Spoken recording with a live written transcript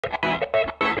An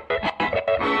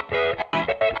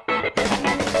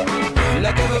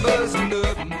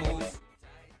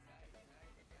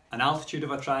altitude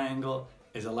of a triangle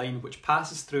is a line which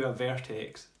passes through a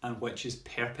vertex and which is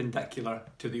perpendicular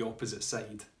to the opposite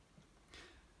side.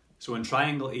 So in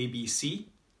triangle ABC,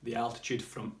 the altitude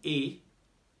from A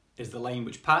is the line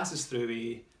which passes through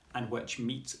A and which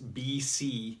meets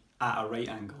BC at a right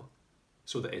angle,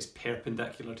 so that it's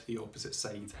perpendicular to the opposite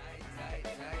side.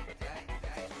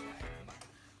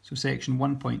 So section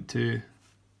 1.2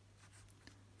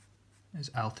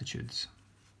 is altitudes.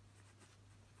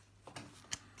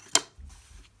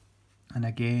 And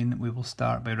again, we will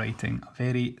start by writing a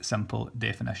very simple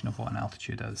definition of what an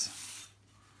altitude is.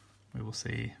 We will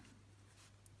say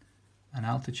an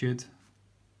altitude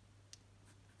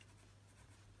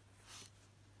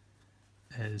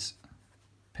is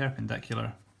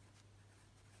perpendicular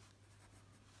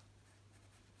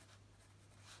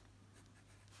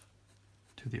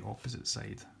to the opposite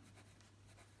side.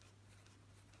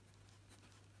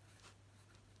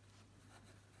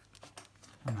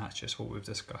 And that's just what we've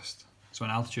discussed. So an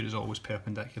altitude is always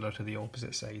perpendicular to the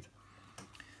opposite side.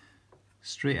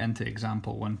 Straight into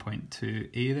example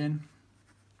 1.2a then.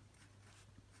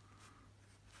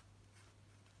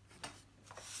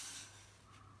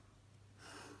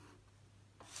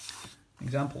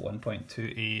 Example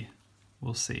 1.2a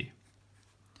will say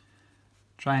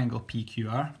triangle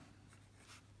PQR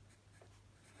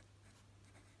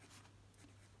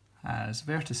has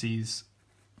vertices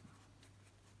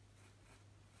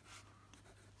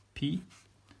P,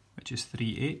 which is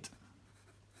 3, 8,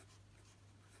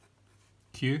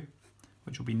 Q,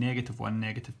 which will be -1,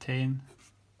 -10,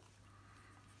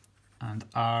 and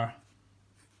R,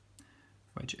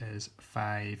 which is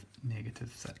 5,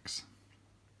 -6.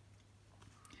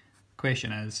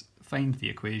 Question is, find the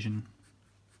equation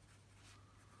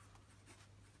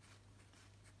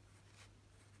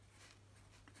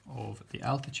of the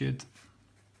altitude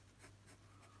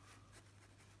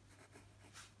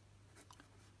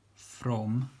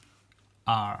from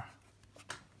R.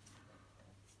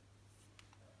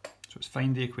 So let's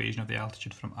find the equation of the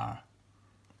altitude from R.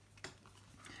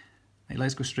 Right,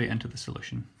 let's go straight into the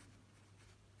solution.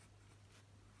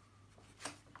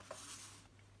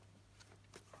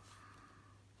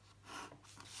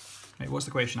 Right, what's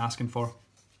the question asking for?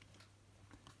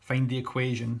 Find the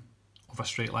equation of a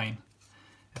straight line.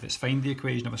 If it's find the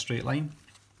equation of a straight line,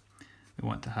 we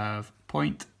want to have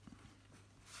point,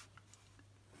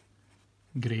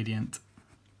 gradient,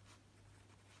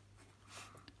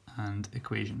 and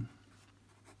equation.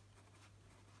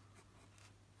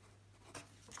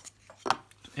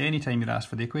 So anytime you're asked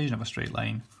for the equation of a straight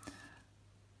line,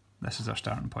 this is our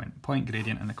starting point. Point,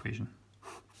 gradient, and equation.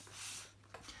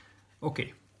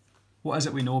 Okay, what is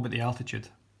it we know about the altitude?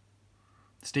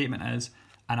 The statement is,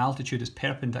 an altitude is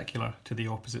perpendicular to the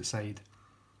opposite side.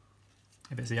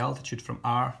 If it's the altitude from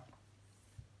R,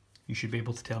 you should be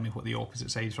able to tell me what the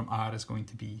opposite side from R is going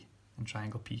to be in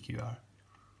triangle PQR.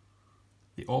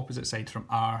 The opposite side from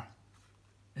R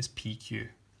is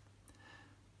PQ.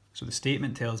 So the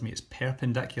statement tells me it's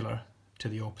perpendicular to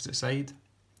the opposite side,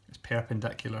 it's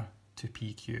perpendicular to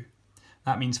PQ.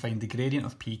 That means find the gradient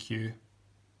of PQ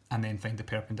and then find the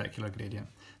perpendicular gradient.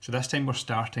 So this time we're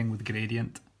starting with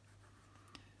gradient.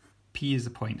 P is the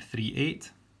point 3,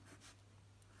 8.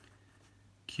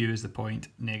 Q is the point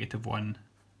 -1,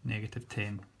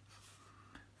 -10.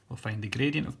 We'll find the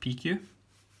gradient of PQ.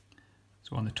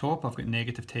 So on the top I've got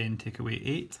 -10 take away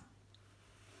 8.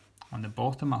 On the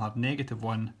bottom I'll have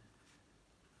 -1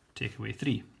 take away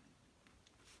 3.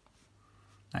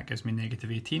 That gives me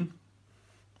 -18.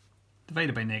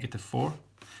 Divided by -4.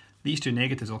 These two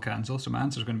negatives will cancel, so my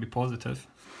answer is going to be positive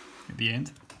at the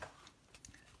end.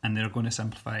 And they're going to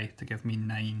simplify to give me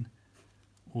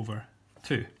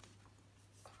 9/2.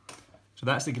 So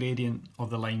that's the gradient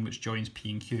of the line which joins P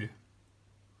and Q.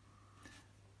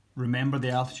 Remember,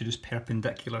 the altitude is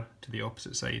perpendicular to the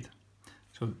opposite side.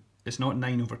 So it's not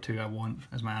 9/2 I want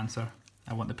as my answer.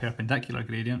 I want the perpendicular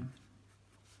gradient.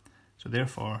 So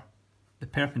therefore, the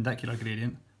perpendicular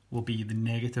gradient will be the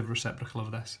negative reciprocal of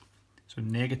this. So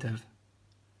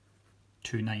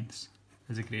 -2/9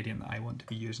 is the gradient that I want to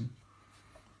be using.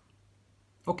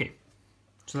 Okay,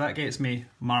 so that gets me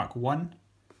mark 1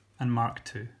 and mark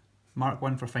 2. Mark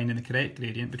 1 for finding the correct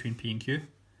gradient between P and Q.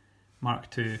 Mark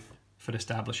 2 for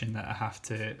establishing that I have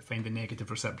to find the negative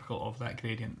reciprocal of that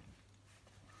gradient.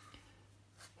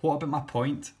 What about my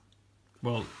point?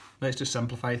 Well, let's just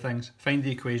simplify things. Find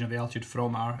the equation of the altitude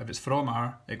from R. If it's from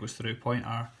R, it goes through point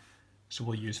R, so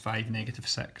we'll use 5,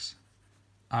 -6.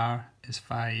 R is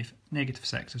 5,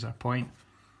 -6 is our point.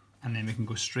 and then we can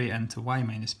go straight into y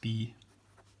minus b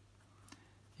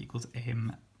equals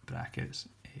m brackets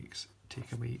x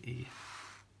take away a.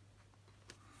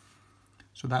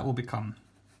 So that will become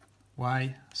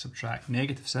y subtract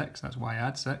negative 6, that's y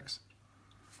add 6,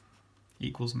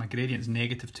 equals my gradient is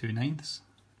negative 2/9,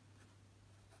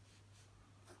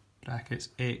 brackets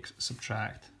x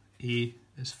subtract a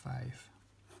is 5.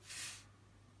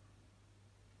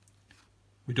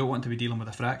 We don't want to be dealing with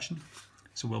a fraction,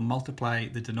 so we'll multiply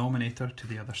the denominator to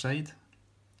the other side,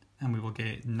 and we will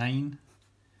get 9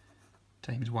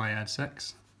 times y add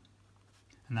 6,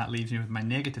 and that leaves me with my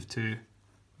negative 2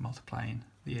 multiplying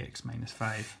the x minus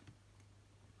 5.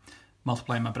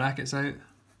 Multiplying my brackets out,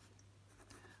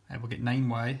 I will get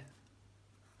 9y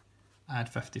add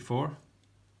 54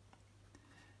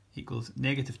 equals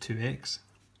negative 2x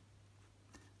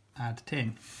add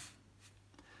 10.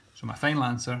 So my final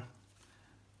answer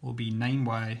will be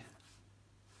 9y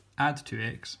add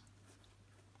 2x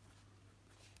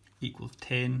equals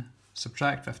 10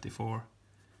 subtract 54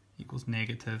 equals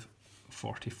negative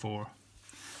 44.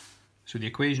 So the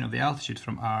equation of the altitude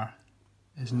from R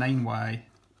is 9y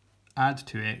add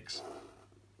 2x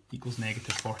equals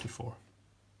negative 44.